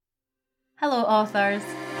Hello, authors.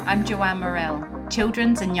 I'm Joanne Morell,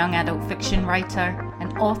 children's and young adult fiction writer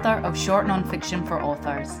and author of short non-fiction for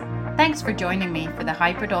authors. Thanks for joining me for the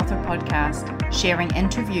Hybrid Author podcast, sharing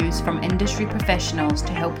interviews from industry professionals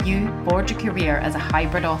to help you forge a career as a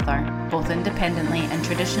hybrid author, both independently and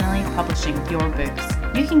traditionally publishing your books.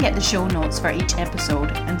 You can get the show notes for each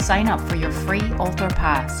episode and sign up for your free author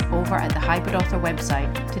pass over at the Hybrid Author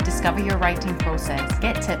website to discover your writing process,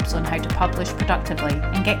 get tips on how to publish productively,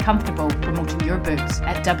 and get comfortable promoting your books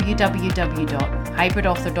at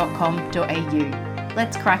www.hybridauthor.com.au.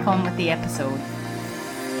 Let's crack on with the episode.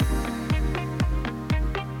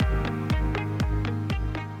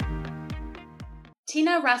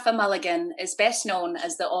 Tina Raffa-Mulligan is best known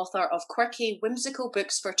as the author of quirky, whimsical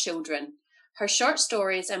books for children. Her short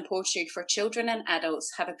stories and poetry for children and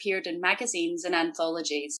adults have appeared in magazines and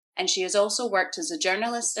anthologies, and she has also worked as a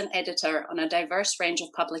journalist and editor on a diverse range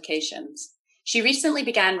of publications. She recently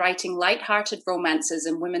began writing light-hearted romances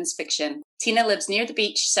and women's fiction. Tina lives near the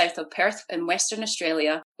beach south of Perth in Western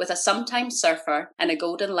Australia with a sometime surfer and a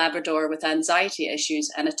golden Labrador with anxiety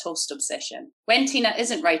issues and a toast obsession. When Tina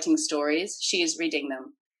isn't writing stories, she is reading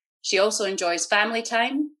them. She also enjoys family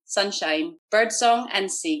time, sunshine, birdsong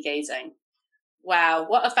and sea gazing. Wow,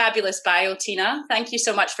 what a fabulous bio, Tina. Thank you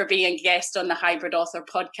so much for being a guest on the Hybrid Author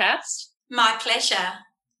podcast. My pleasure.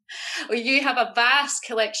 Well, you have a vast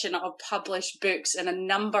collection of published books in a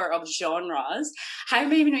number of genres. How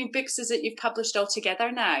many books is it you've published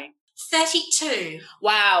altogether now? 32.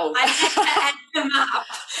 Wow. I had to add them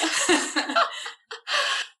up.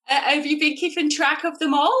 Have you been keeping track of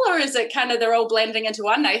them all, or is it kind of they're all blending into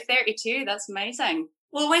one now? 32, that's amazing.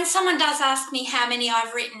 Well, when someone does ask me how many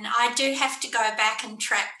I've written, I do have to go back and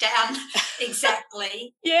track down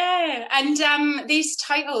exactly. Yeah, and these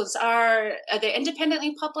titles, are they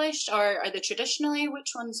independently published or are they traditionally?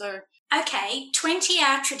 Which ones are? Okay, 20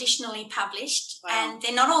 are traditionally published. Wow. And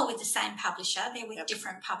they're not all with the same publisher. They're with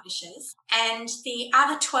different publishers. And the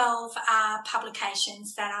other 12 are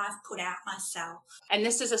publications that I've put out myself. And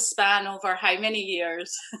this is a span over how many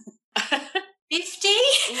years? 50.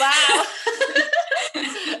 Wow.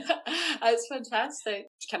 That's fantastic.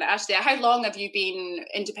 Can I ask you, how long have you been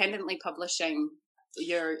independently publishing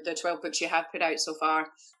the 12 books you have put out so far?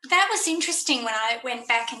 That was interesting when I went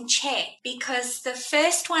back and checked, because the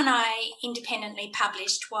first one I independently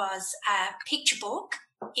published was a picture book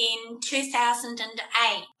in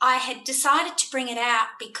 2008. I had decided to bring it out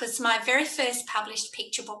because my very first published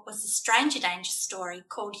picture book was a stranger danger story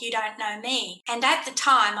called You Don't Know Me. And at the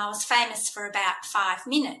time, I was famous for about 5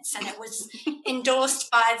 minutes, and it was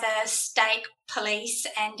endorsed by the state police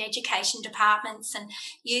and education departments and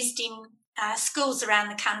used in schools around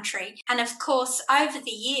the country. And of course, over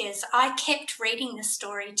the years, I kept reading the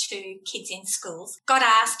story to kids in schools, got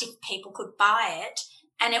asked if people could buy it,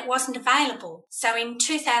 and it wasn't available. So in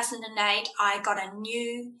 2008, I got a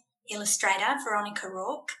new illustrator, Veronica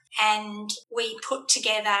Rourke, and we put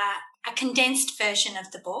together a condensed version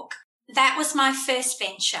of the book. That was my first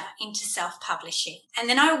venture into self-publishing. And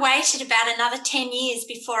then I waited about another 10 years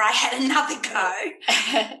before I had another go.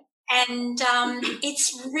 And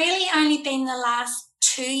it's really only been the last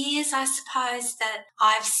 2 years, I suppose, that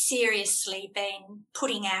I've seriously been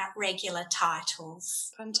putting out regular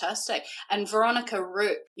titles. Fantastic. And Veronica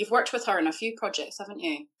Rourke, you've worked with her in a few projects, haven't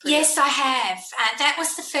you? Yes, I have. That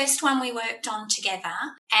was the first one we worked on together.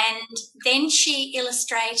 And then she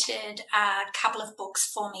illustrated a couple of books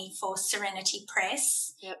for me for Serenity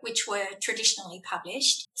Press, which were traditionally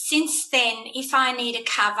published. Since then, if I need a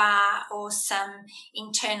cover or some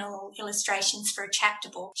internal illustrations for a chapter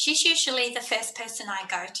book, she's usually the first person I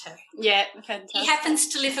go to. Yeah, fantastic. She happens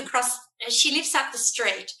to live she lives up the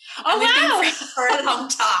street. Oh, We've wow. been friends for a long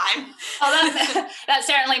time. Oh, that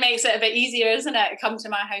certainly makes it a bit easier, isn't it? Come to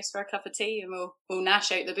my house for a cup of tea and we'll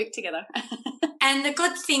gnash out the book together. And the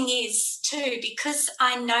good thing is, too, because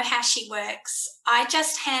I know how she works, I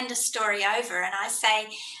just hand a story over and I say,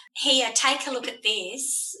 here, take a look at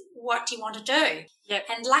this. What do you want to do? Yep.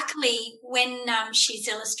 And luckily, when she's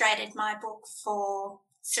illustrated my book for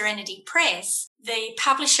Serenity Press, the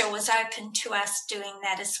publisher was open to us doing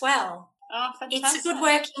that as well. Oh, fantastic. It's a good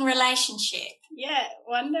working relationship. Yeah,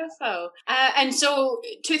 wonderful. And so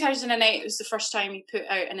 2008 was the first time you put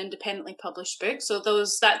out an independently published book. So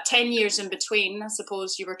that 10 years in between, I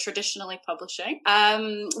suppose you were traditionally publishing.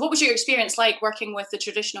 What was your experience like working with the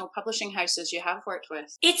traditional publishing houses you have worked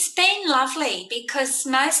with? It's been lovely because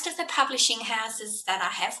most of the publishing houses that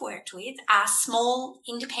I have worked with are small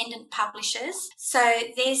independent publishers. So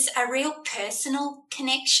there's a real personal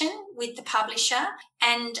connection with the publisher.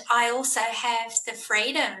 And I also have the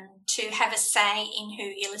freedom to have a say in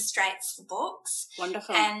who illustrates the books.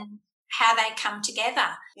 Wonderful. And how they come together.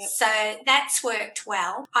 Yep. So that's worked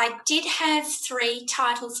well. I did have 3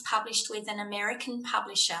 titles published with an American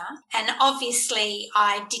publisher, and obviously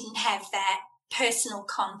I didn't have that personal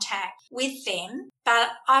contact with them,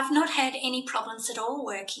 but I've not had any problems at all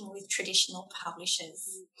working with traditional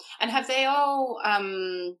publishers. And have they all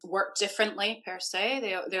worked differently per se?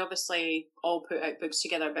 They obviously all put out books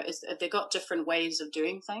together, but have they got different ways of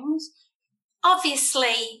doing things?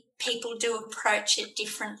 Obviously, people do approach it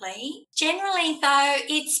differently. Generally, though,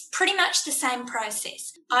 it's pretty much the same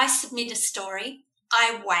process. I submit a story,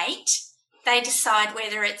 I wait, they decide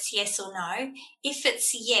whether it's yes or no. If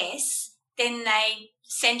it's yes, then they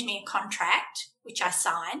send me a contract, which I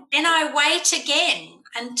sign. Then I wait again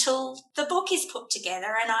until the book is put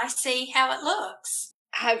together and I see how it looks.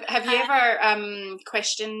 Have you ever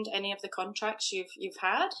questioned any of the contracts you've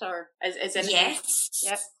had, or is anything? Yes.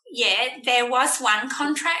 Yep. Yeah, there was one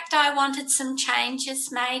contract I wanted some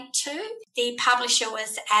changes made to. The publisher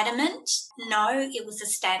was adamant, no, it was a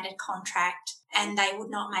standard contract and they would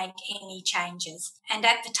not make any changes. And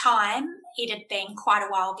at the time, it had been quite a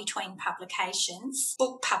while between publications,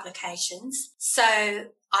 book publications. So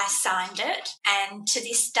I signed it, and to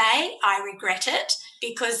this day I regret it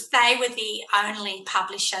because they were the only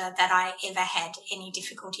publisher that I ever had any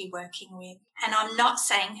difficulty working with. And I'm not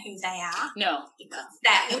saying who they are. No. Because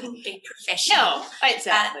that wouldn't be professional. No,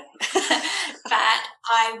 exactly. But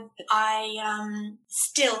I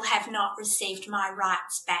still have not received my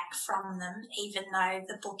rights back from them, even though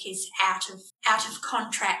the book is out of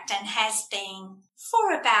contract and has been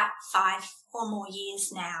for about 5 or more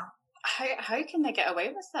years now. How can they get away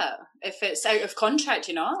with that if it's out of contract?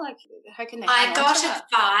 Like, how can they? I got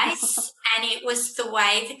advice, and it was the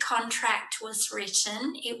way the contract was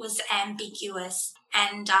written. It was ambiguous,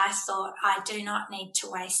 and I thought, I do not need to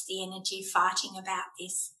waste the energy fighting about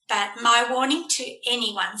this. But my warning to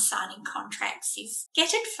anyone signing contracts is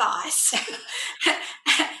get advice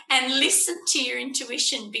and listen to your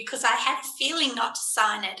intuition, because I had a feeling not to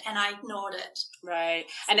sign it and I ignored it. Right.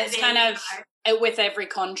 And it's kind of with every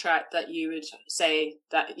contract that you would say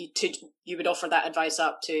that you would offer that advice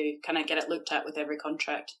up to kind of get it looked at with every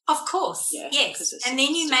contract. Of course, yeah, yes. And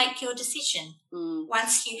then you make your decision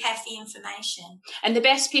once you have the information. And the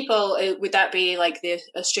best people, would that be like the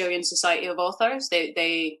Australian Society of Authors?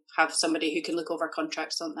 They have somebody who can look over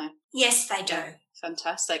contracts, don't they? Yes, they do.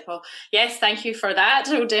 Fantastic. Well, yes, thank you for that.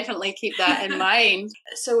 We'll definitely keep that in mind.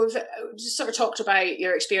 So we've just sort of talked about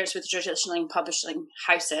your experience with traditional publishing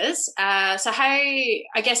houses. So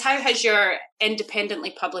how has your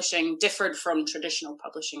independently publishing differed from traditional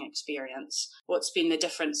publishing experience? What's been the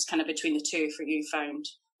difference kind of between the two for you found?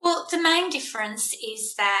 Well, the main difference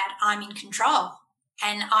is that I'm in control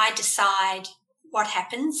and I decide what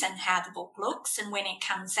happens and how the book looks and when it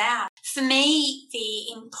comes out. For me,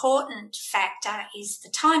 the important factor is the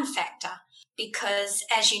time factor, because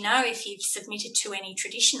as you know, if you've submitted to any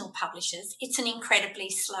traditional publishers, it's an incredibly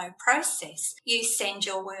slow process. You send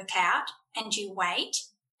your work out and you wait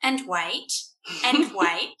and wait and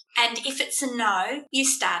wait, and if it's a no, you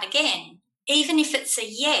start again. Even if it's a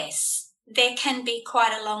yes, there can be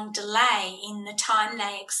quite a long delay in the time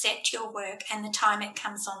they accept your work and the time it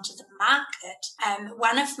comes onto the market.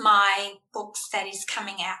 One of my books that is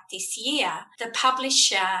coming out this year, the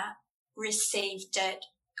publisher received it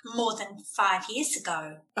more than 5 years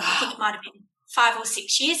ago. I think it might have been 5 or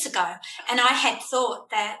 6 years ago. And I had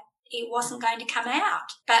thought that it wasn't going to come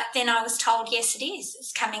out. But then I was told, yes, it is.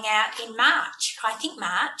 It's coming out in March, I think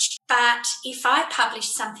March. But if I publish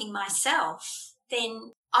something myself,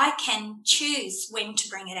 then I can choose when to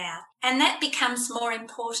bring it out. And that becomes more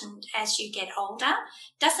important as you get older.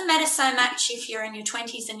 Doesn't matter so much if you're in your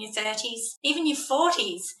 20s and your 30s, even your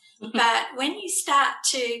 40s. But when you start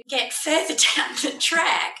to get further down the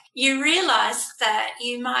track, you realise that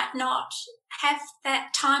you might not have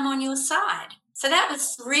that time on your side. So that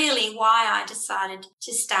was really why I decided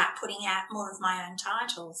to start putting out more of my own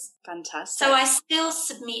titles. Fantastic. So I still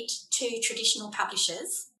submit to traditional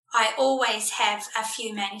publishers. I always have a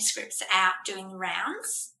few manuscripts out doing the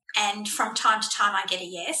rounds, and from time to time I get a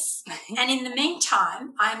yes. And in the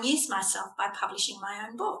meantime, I amuse myself by publishing my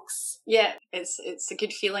own books. Yeah, it's a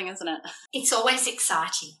good feeling, isn't it? It's always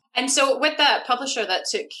exciting. And so with that publisher that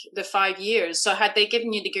took the 5 years, so had they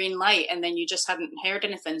given you the green light and then you just hadn't heard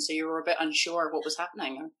anything, so you were a bit unsure what was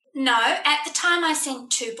happening? No, at the time I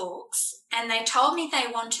sent 2 books and they told me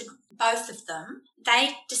they wanted both of them,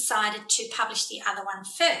 they decided to publish the other one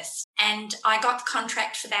first. And I got the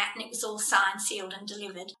contract for that, and it was all signed, sealed and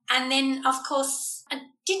delivered. And then, of course, I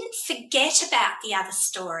didn't forget about the other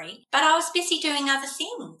story, but I was busy doing other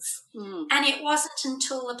things. And it wasn't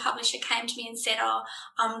until the publisher came to me and said, "Oh,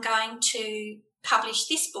 I'm going to publish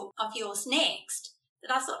this book of yours next,"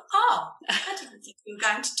 that I thought, "Oh, I didn't think you were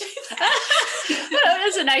going to do that." That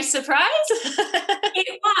was a nice surprise.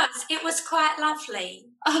 It was quite lovely.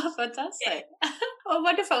 Oh, fantastic. Yeah. Oh,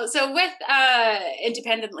 wonderful. So with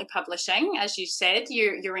independently publishing, as you said,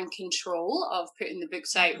 you're in control of putting the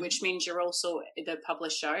books out, which means you're also the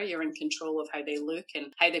publisher. You're in control of how they look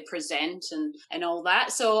and how they present and all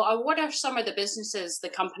that. So what are some of the businesses, the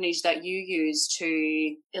companies that you use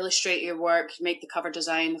to illustrate your work, make the cover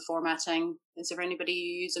design, the formatting? Is there anybody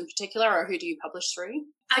you use in particular, or who do you publish through?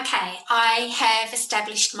 Okay, I have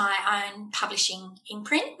established my own publishing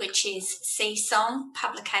imprint, which is Seasong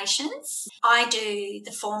Publications. I do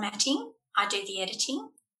the formatting, I do the editing,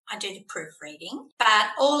 I do the proofreading, but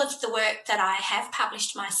all of the work that I have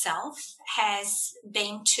published myself has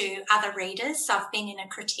been to other readers. I've been in a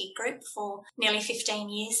critique group for nearly 15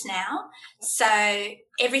 years now. So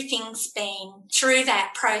everything's been through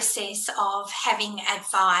that process of having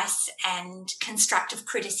advice and constructive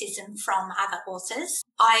criticism from other authors.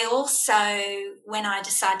 I also, when I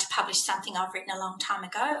decide to publish something I've written a long time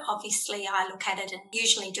ago, obviously I look at it and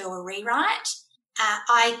usually do a rewrite.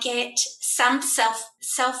 I get some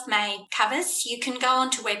self-made covers. You can go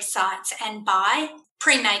onto websites and buy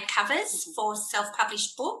pre-made covers for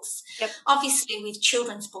self-published books. Yep. Obviously, with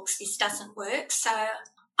children's books, this doesn't work. So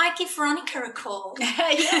I give Veronica a call.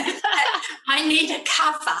 I need a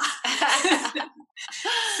cover.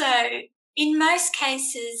 So in most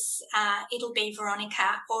cases, it'll be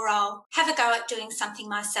Veronica, or I'll have a go at doing something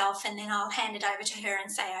myself, and then I'll hand it over to her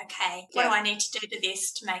and say, "Okay, what do I need to do to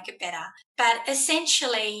this to make it better?" But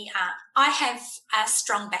essentially, I have a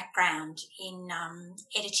strong background in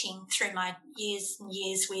editing through my years and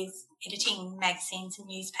years with editing magazines and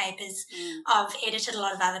newspapers. I've edited a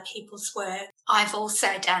lot of other people's work. I've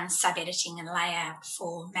also done sub-editing and layout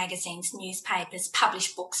for magazines, newspapers,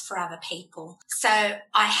 published books for other people. So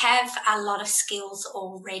I have a lot of skills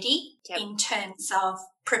already in terms of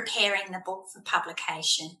preparing the book for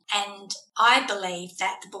publication. And I believe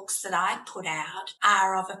that the books that I put out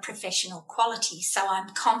are of a professional quality. So I'm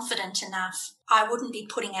confident enough. I wouldn't be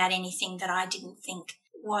putting out anything that I didn't think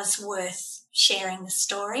was worth sharing the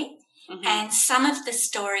story. And some of the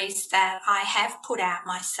stories that I have put out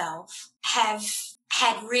myself have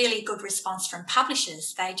had really good response from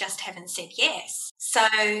publishers. They just haven't said yes. So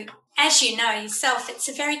as you know yourself, it's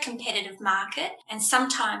a very competitive market, and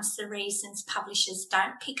sometimes the reasons publishers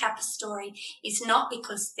don't pick up a story is not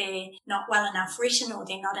because they're not well enough written or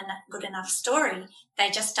they're not a good enough story. They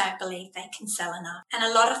just don't believe they can sell enough. And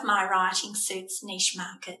a lot of my writing suits niche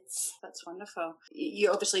markets. That's wonderful. You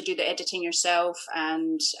obviously do the editing yourself,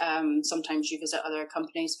 and sometimes you visit other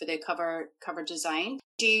companies for the cover design.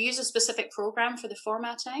 Do you use a specific program for the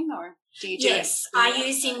formatting, or do you do Yes, I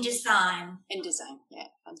use InDesign. InDesign, yeah,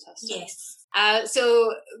 fantastic. Yes.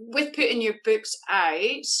 So with putting your books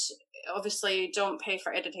out, obviously you don't pay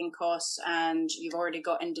for editing costs, and you've already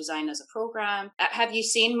got InDesign as a program. Have you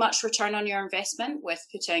seen much return on your investment with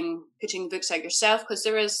putting books out yourself? Because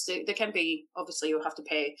there can be, obviously you'll have to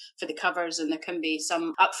pay for the covers, and there can be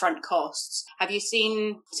some upfront costs. Have you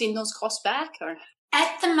seen those costs back, or?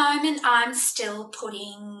 At the moment, I'm still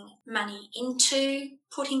putting money into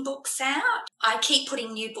putting books out. I keep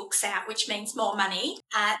putting new books out, which means more money.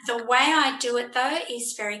 The way I do it, though,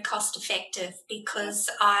 is very cost effective because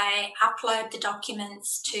I upload the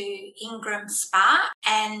documents to Ingram Spark,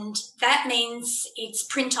 and that means it's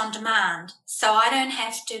print on demand. So I don't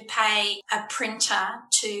have to pay a printer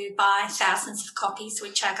to buy thousands of copies,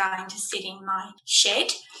 which are going to sit in my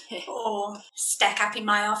shed or stack up in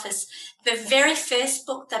my office. The very first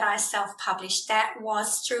book that I self-published, that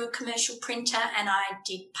was through a commercial printer, and I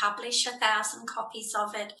did publish 1,000 copies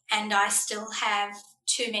of it, and I still have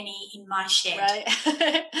too many in my shed.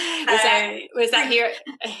 Right. Was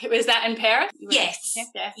that in Paris? Yes.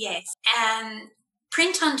 Yeah. Yes. And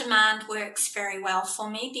print on demand works very well for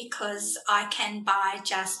me because I can buy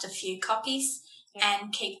just a few copies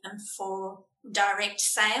and keep them for direct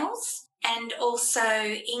sales. And also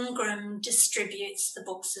Ingram distributes the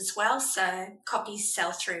books as well, so copies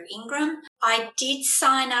sell through Ingram. I did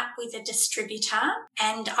sign up with a distributor,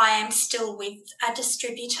 and I am still with a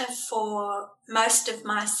distributor for most of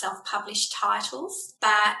my self-published titles,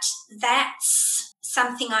 but that's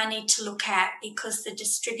something I need to look at because the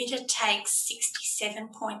distributor takes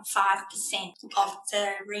 67.5% of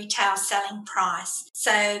the retail selling price.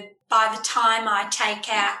 So by the time I take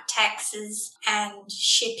out taxes and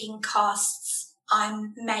shipping costs,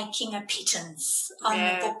 I'm making a pittance on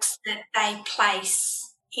the books that they place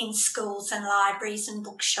in schools and libraries and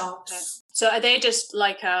bookshops. Okay. So are they just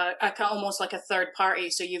like almost like a third party?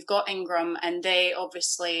 So you've got Ingram, and they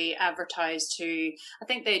obviously advertise to, I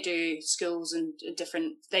think they do schools and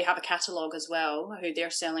different, they have a catalogue as well, who they're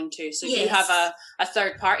selling to. So you have a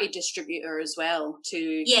third party distributor as well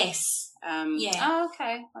to... Yes. Oh,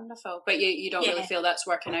 okay, wonderful. But you don't really feel that's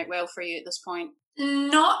working out well for you at this point?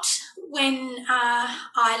 Not when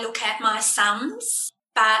I look at my sums.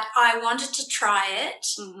 But I wanted to try it,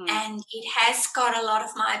 and it has got a lot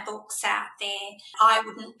of my books out there I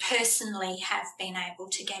wouldn't personally have been able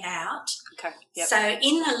to get out. Okay. Yep. So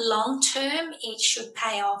in the long term, it should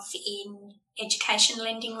pay off in education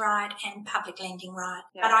lending right and public lending right.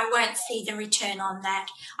 Yep. But I won't see the return on that.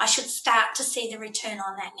 I should start to see the return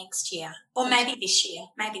on that next year, or maybe this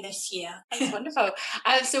year. That's wonderful.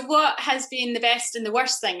 So what has been the best and the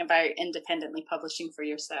worst thing about independently publishing for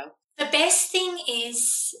yourself? The best thing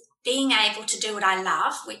is being able to do what I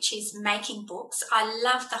love, which is making books. I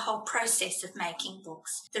love the whole process of making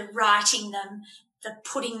books, the writing them, the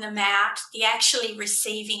putting them out, the actually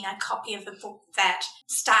receiving a copy of a book that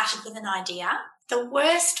started with an idea. The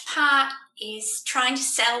worst part is trying to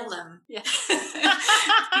sell them. Yeah.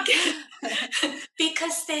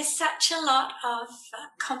 Because there's such a lot of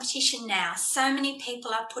competition now. So many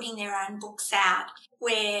people are putting their own books out.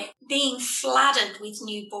 We're being flooded with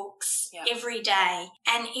new books every day,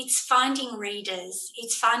 and it's finding readers.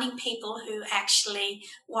 It's finding people who actually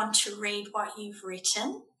want to read what you've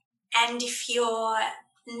written. And if you're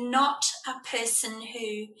not a person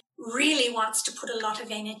who really wants to put a lot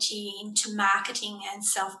of energy into marketing and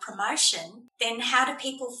self-promotion, then how do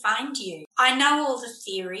people find you? I know all the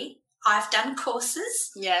theory. I've done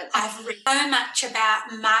courses. Yeah. I've read so much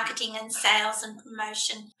about marketing and sales and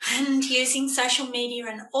promotion and using social media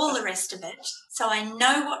and all the rest of it. So I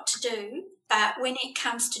know what to do, but when it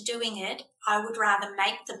comes to doing it, I would rather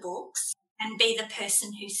make the books and be the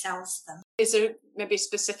person who sells them. Is there maybe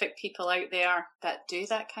specific people out there that do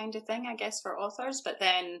that kind of thing, I guess, for authors? But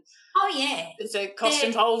then... Oh, yeah. Is there cost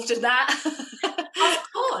involved in that?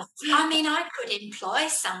 Of course. I mean, I could employ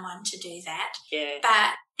someone to do that. Yeah.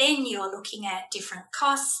 But then you're looking at different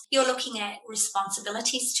costs. You're looking at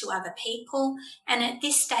responsibilities to other people. And at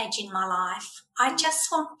this stage in my life, I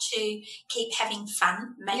just want to keep having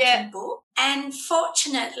fun making books. And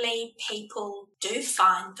fortunately, people do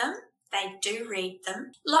find them. They do read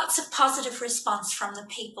them. Lots of positive response from the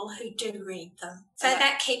people who do read them. So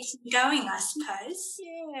that keeps me going, I suppose.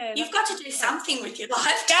 Yeah. You've got to do something with your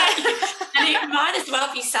life, don't you? And it might as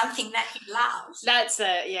well be something that you love. That's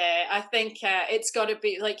it, yeah. I think it's got to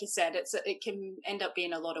be, like you said, it can end up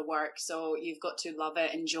being a lot of work. So you've got to love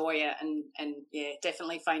it, enjoy it, and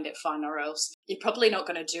definitely find it fun, or else you're probably not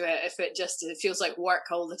going to do it if it feels like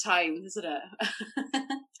work all the time, isn't it?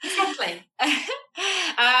 Exactly.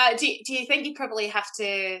 Do you think you probably have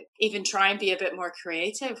to even try and be a bit more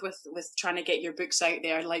creative with trying to get your books out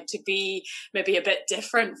there, like to be maybe a bit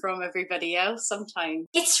different from everybody else sometimes?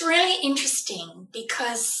 It's really interesting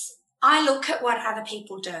because I look at what other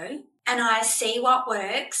people do and I see what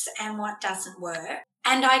works and what doesn't work.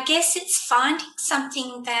 And I guess it's finding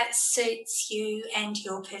something that suits you and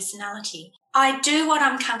your personality. I do what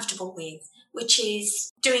I'm comfortable with, which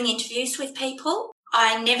is doing interviews with people.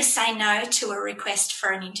 I never say no to a request for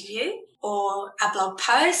an interview or a blog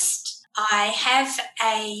post. I have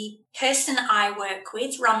a person I work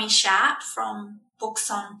with, Romy Sharp from Books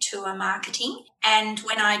on Tour Marketing, and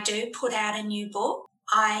when I do put out a new book,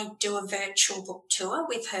 I do a virtual book tour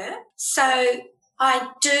with her. So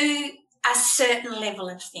I do a certain level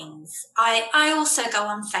of things. I also go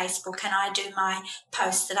on Facebook and I do my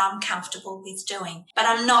posts that I'm comfortable with doing, but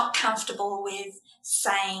I'm not comfortable with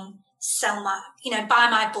saying, buy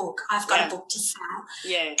my book. I've got a book to sell.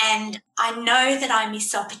 Yeah. And I know that I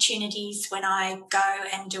miss opportunities when I go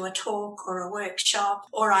and do a talk or a workshop,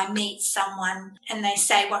 or I meet someone and they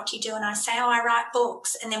say, what do you do? And I say, I write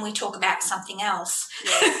books. And then we talk about something else.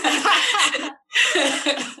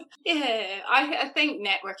 Yeah. I think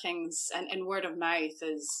networking's and word of mouth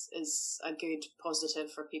is a good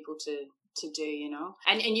positive for people to do,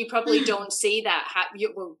 and you probably don't see that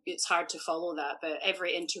it's hard to follow that, but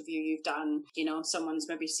every interview you've done, someone's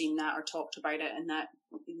maybe seen that or talked about it, and that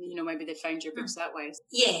maybe they found your books that way.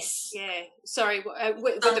 Yes. Yeah. Sorry,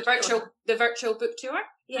 with the virtual book tour.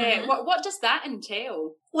 Yeah. What does that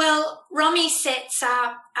entail? Well, Romy sets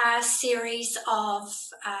up a series of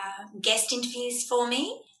guest interviews for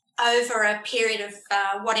me over a period of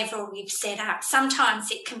whatever we've set up.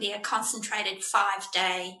 Sometimes it can be a concentrated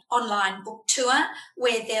 5-day online book tour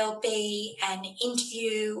where there'll be an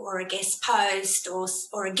interview or a guest post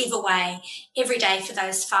or a giveaway every day for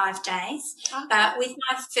those 5 days. Okay. But with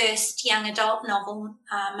my first young adult novel,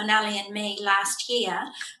 Manali and Me, last year,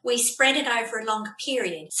 we spread it over a longer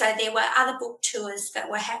period. So there were other book tours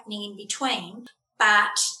that were happening in between,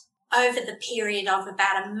 but over the period of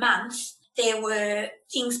about a month, there were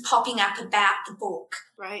things popping up about the book.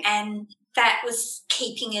 Right. And that was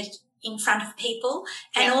keeping it in front of people.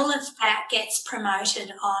 And all of that gets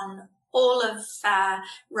promoted on all of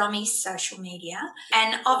Romy's social media.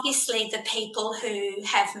 And obviously the people who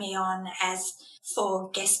have me on as for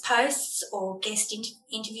guest posts or guest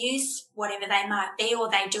interviews, whatever they might be, or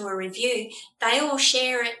they do a review, they all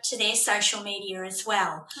share it to their social media as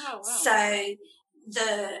well. Oh, wow. So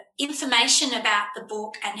the information about the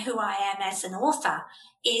book and who I am as an author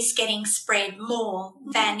is getting spread more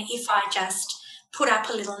than if I just put up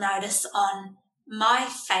a little notice on my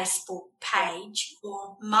Facebook page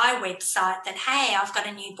or my website that, hey, I've got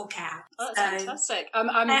a new book out. Oh, that's fantastic.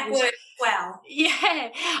 That worked well. Yeah,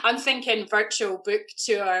 I'm thinking virtual book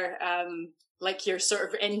tour, like you're sort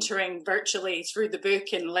of entering virtually through the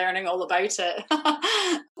book and learning all about it.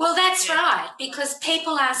 Well, that's right, because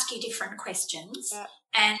people ask you different questions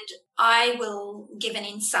and I will give an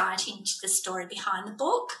insight into the story behind the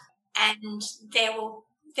book, and there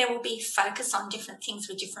will be focus on different things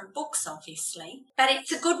with different books, obviously. But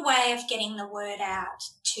it's a good way of getting the word out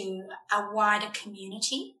to a wider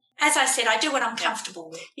community. As I said, I do what I'm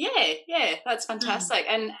comfortable with. Yeah, that's fantastic.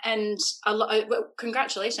 And a lot.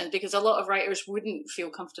 Congratulations, because a lot of writers wouldn't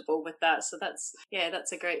feel comfortable with that. So that's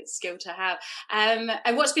a great skill to have. And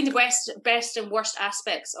what's been the best and worst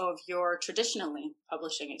aspects of your traditionally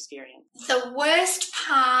publishing experience? The worst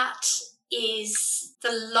part is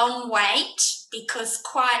the long wait, because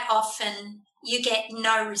quite often you get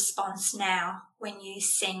no response now when you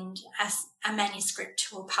send a manuscript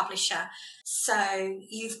to a publisher. So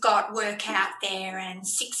you've got work out there and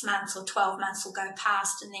 6 months or 12 months will go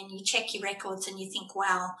past, and then you check your records and you think,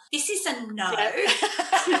 well, this is a no.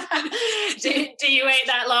 Do you wait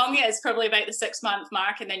that long? It's probably about the 6-month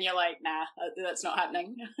mark, and then you're like, nah, that's not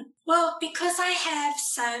happening. Well, because I have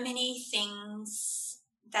so many things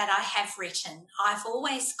that I have written, I've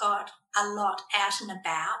always got a lot out and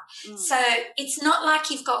about. So it's not like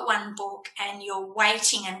you've got one book and you're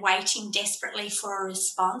waiting and waiting desperately for a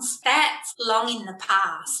response. That's long in the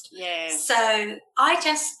past. Yeah. So I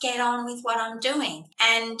just get on with what I'm doing.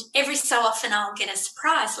 And every so often I'll get a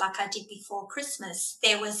surprise, like I did before Christmas.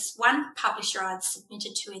 There was one publisher I'd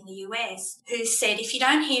submitted to in the US who said, if you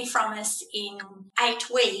don't hear from us in 8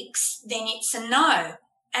 weeks, then it's a no.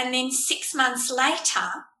 And then 6 months later,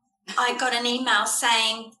 I got an email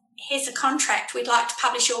saying, here's a contract, we'd like to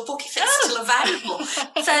publish your book if it's still available.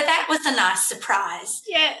 So that was a nice surprise.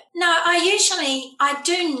 Yeah. No, I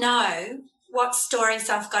do know what stories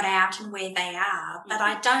I've got out and where they are, but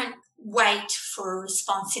I don't wait for a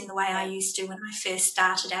response in the way I used to when I first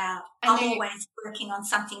started out. I'm always working on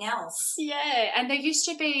something else. Yeah, and there used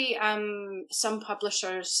to be some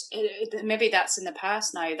publishers, maybe that's in the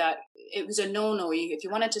past now, that it was a no-no. If you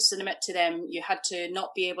wanted to submit to them, you had to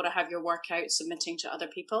not be able to have your work out submitting to other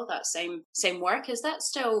people, that same work. Is that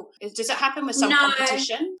still, does it happen with some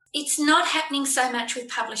competition? It's not happening so much with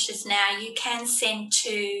publishers now. You can send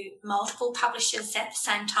to multiple publishers at the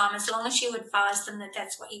same time, as long as you advise them that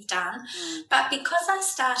that's what you've done. But because I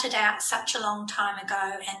started out such a long time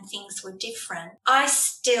ago and things were different, I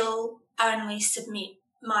still only submit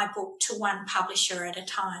my book to one publisher at a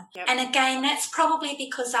time. Yep. And again, that's probably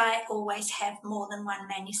because I always have more than one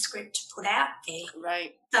manuscript to put out there.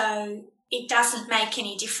 Right. So it doesn't make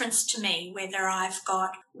any difference to me whether I've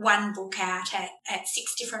got one book out at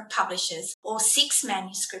 6 different publishers or 6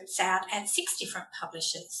 manuscripts out at 6 different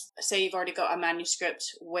publishers. So you've already got a manuscript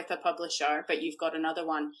with a publisher, but you've got another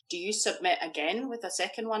one. Do you submit again with a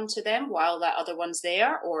second one to them while that other one's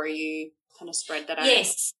there, or are you kind of spread that out?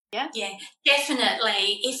 Yes. Yeah,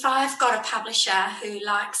 definitely. If I've got a publisher who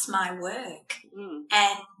likes my work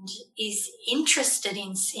and is interested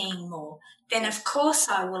in seeing more, then of course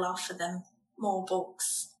I will offer them more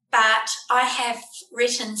books. But I have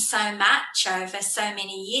written so much over so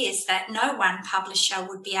many years that no one publisher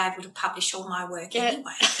would be able to publish all my work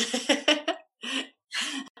anyway.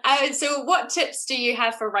 So what tips do you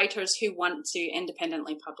have for writers who want to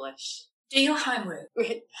independently publish? Do your homework.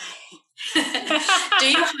 Do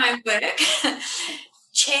your homework.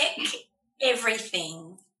 Check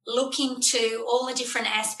everything. Look into all the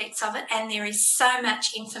different aspects of it, and there is so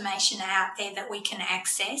much information out there that we can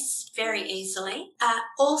access very easily.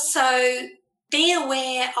 Also, be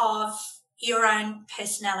aware of your own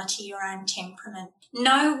personality, your own temperament.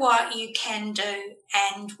 Know what you can do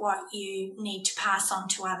and what you need to pass on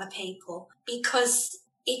to other people, because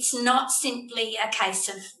it's not simply a case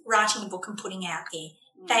of writing a book and putting out there.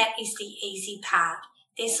 That is the easy part.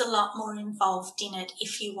 There's a lot more involved in it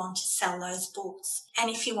if you want to sell those books and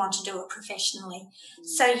if you want to do it professionally.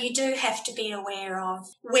 So you do have to be aware of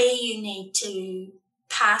where you need to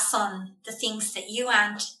pass on the things that you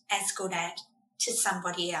aren't as good at to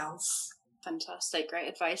somebody else. Fantastic, great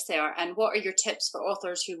advice there. And what are your tips for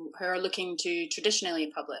authors who are looking to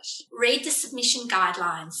traditionally publish? Read the submission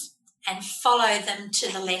guidelines and follow them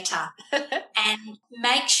to the letter. And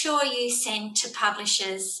make sure you send to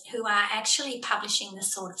publishers who are actually publishing the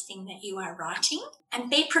sort of thing that you are writing, and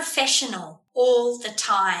be professional all the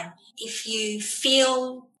time. If you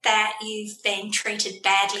feel that you've been treated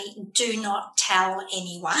badly, do not tell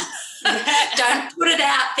anyone. Don't put it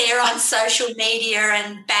out there on social media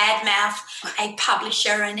and badmouth a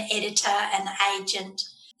publisher, an editor, an agent.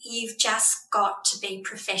 You've just got to be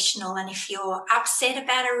professional, and if you're upset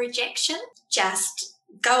about a rejection, just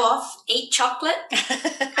go off, eat chocolate, go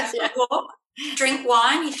for a walk, drink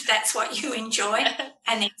wine if that's what you enjoy,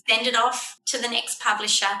 and then send it off to the next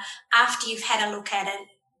publisher after you've had a look at it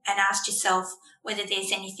and asked yourself whether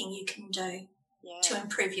there's anything you can do to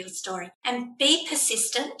improve your story. And be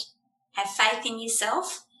persistent, have faith in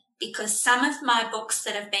yourself, because some of my books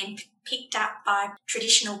that have been picked up by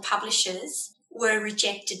traditional publishers were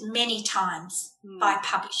rejected many times by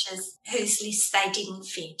publishers whose lists they didn't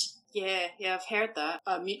fit. Yeah, I've heard that.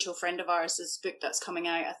 A mutual friend of ours, this book that's coming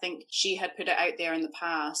out, I think she had put it out there in the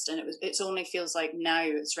past, and it's only feels like now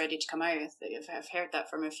it's ready to come out. I've heard that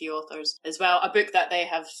from a few authors as well. A book that they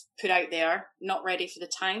have put out there, not ready for the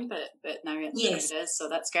time, but now it is, so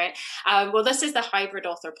that's great. Well, this is the Hybrid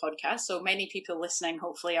Author Podcast, so many people listening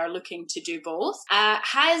hopefully are looking to do both.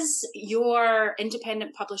 Has your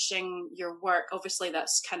independent publishing, your work, obviously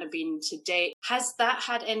that's kind of been to date, has that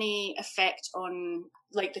had any effect on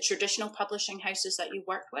like the traditional publishing houses that you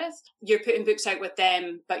work with? You're putting books out with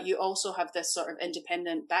them, but you also have this sort of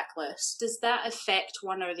independent backlist. Does that affect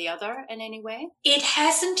one or the other in any way? It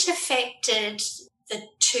hasn't affected the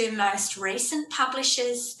two most recent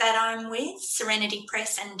publishers that I'm with, Serenity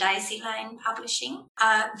Press and Daisy Lane Publishing.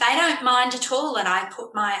 They don't mind at all that I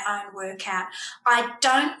put my own work out. I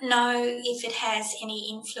don't know if it has any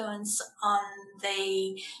influence on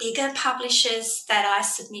the bigger publishers that I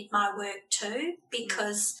submit my work to,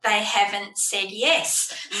 because they haven't said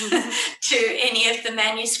yes to any of the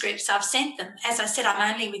manuscripts I've sent them. As I said,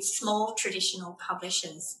 I'm only with small traditional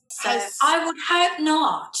publishers. So I would hope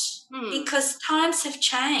not, because times have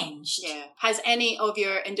changed. Yeah. Has any of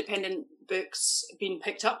your independent books been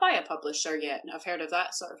picked up by a publisher yet? I've heard of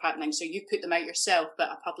that sort of happening. So you put them out yourself, but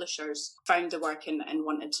a publisher's found the work and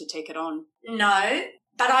wanted to take it on. No,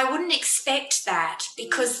 but I wouldn't expect that,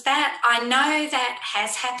 because that, I know that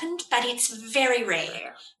has happened, but it's very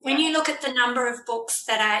rare. When you look at the number of books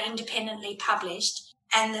that are independently published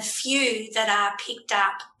and the few that are picked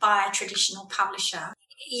up by a traditional publisher,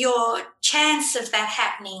 your chance of that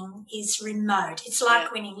happening is remote. It's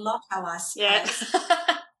like winning lotto, I suppose.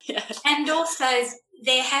 And also,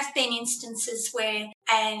 there have been instances where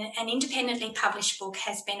an independently published book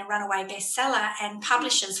has been a runaway bestseller and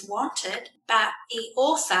publishers want it, but the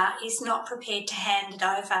author is not prepared to hand it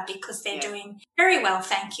over because they're doing very well,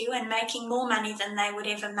 thank you, and making more money than they would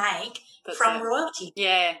ever make from royalty.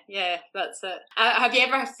 Yeah, that's it. Have you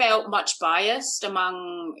ever felt much biased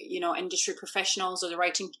among, industry professionals or the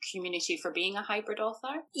writing community for being a hybrid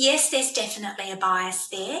author? Yes, there's definitely a bias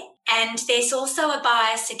there. And there's also a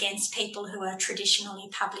bias against people who are traditionally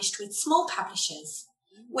published with small publishers.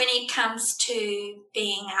 When it comes to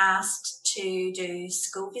being asked to do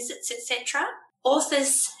school visits, etc.,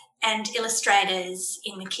 authors and illustrators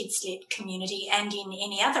in the Kids Lit community and in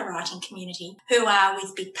any other writing community who are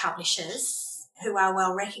with big publishers, who are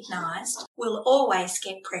well recognised, will always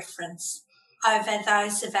get preference over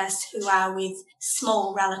those of us who are with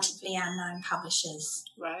small, relatively unknown publishers.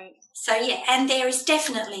 Right. So, and there is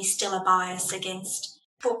definitely still a bias against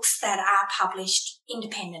books that are published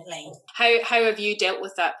independently. How have you dealt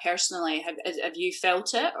with that personally? Have you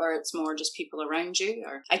felt it, or it's more just people around you?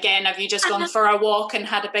 Or again, have you just gone for a walk and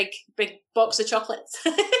had a big box of chocolates?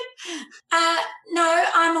 No,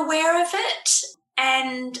 I'm aware of it.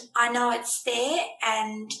 And I know it's there,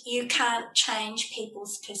 and you can't change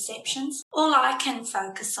people's perceptions. All I can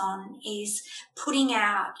focus on is putting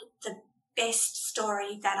out the best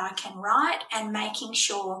story that I can write, and making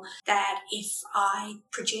sure that if I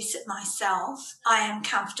produce it myself, I am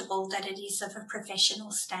comfortable that it is of a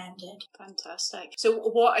professional standard. Fantastic. So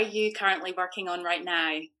what are you currently working on right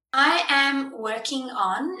now? I am working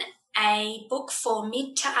on a book for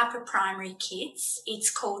mid to upper primary kids. It's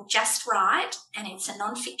called Just Write, and it's a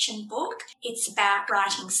non-fiction book. It's about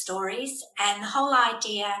writing stories, and the whole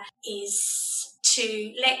idea is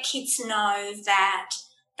to let kids know that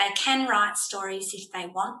they can write stories if they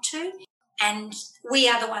want to, and we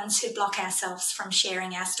are the ones who block ourselves from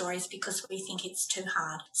sharing our stories because we think it's too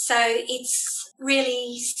hard. So it's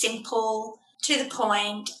really simple, to the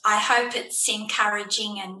point. I hope it's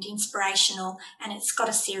encouraging and inspirational, and it's got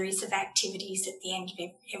a series of activities at the end of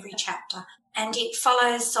every chapter. And it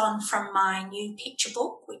follows on from my new picture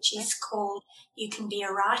book, which is called You Can Be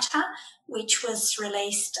a Writer, which was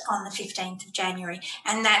released on the 15th of January,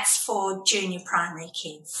 and that's for junior primary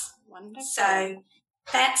kids. Wonderful. So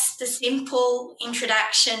that's the simple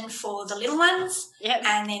introduction for the little ones,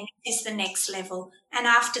 and then is the next level. And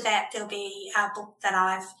after that, there'll be a book that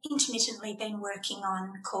I've intermittently been working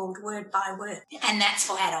on called Word by Word, and that's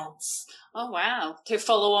for adults. Oh, wow. To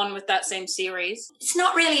follow on with that same series. It's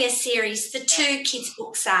not really a series. The two kids'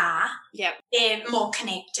 books are. Yep. They're more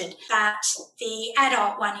connected. But the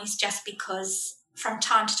adult one is just because from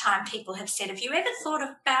time to time people have said, have you ever thought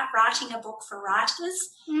about writing a book for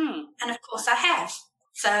writers? And of course I have.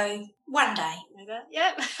 So one day.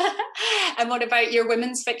 Yep. And what about your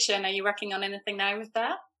women's fiction? Are you working on anything now with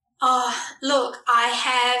that? Oh, look, I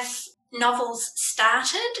have novels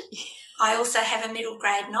started. I also have a middle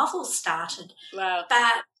grade novel started. Wow.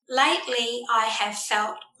 But lately I have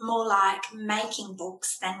felt more like making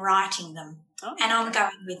books than writing them. Oh, and I'm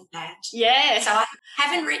going with that. Yeah. So I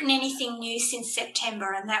haven't written anything new since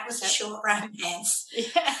September, and that was a short romance.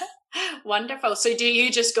 Yeah. Wonderful. So do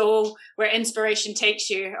you just go where inspiration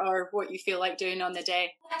takes you, or what you feel like doing on the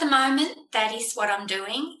day? At the moment, that is what I'm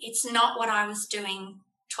doing. It's not what I was doing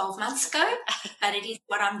 12 months ago, but it is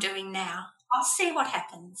what I'm doing now. I'll see what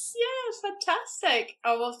happens. Yeah, fantastic.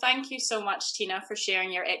 Oh, well, thank you so much, Tina, for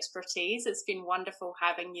sharing your expertise. It's been wonderful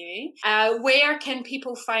having you. Where can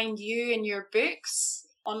people find you and your books?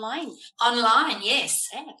 Online? Online, yes.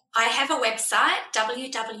 Yeah. I have a website,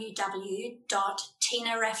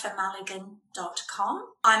 www.tinarafamulligan.com.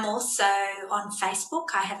 I'm also on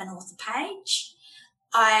Facebook. I have an author page.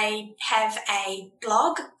 I have a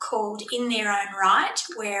blog called In Their Own Right,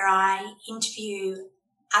 where I interview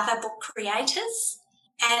other book creators.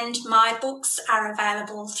 And my books are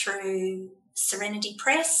available through Serenity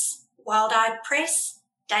Press, Wild Eyed Press,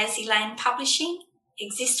 Daisy Lane Publishing,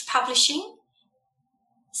 Exist Publishing,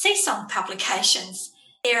 Seasong Publications.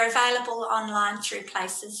 They're available online through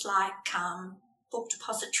places like Book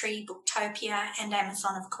Depository, Booktopia, and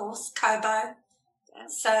Amazon, of course, Kobo. Yeah.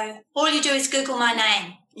 So all you do is Google my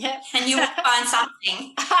name, and you will find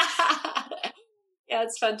something. Yeah,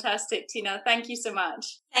 it's fantastic, Tina. Thank you so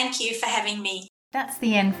much. Thank you for having me. That's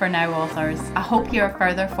the end for now, authors. I hope you're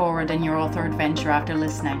further forward in your author adventure after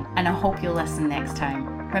listening, and I hope you'll listen next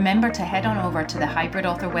time. Remember to head on over to the Hybrid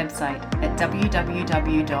Author website at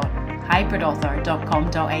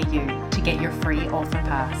www.hybridauthor.com.au to get your free author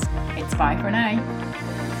pass. It's bye for now.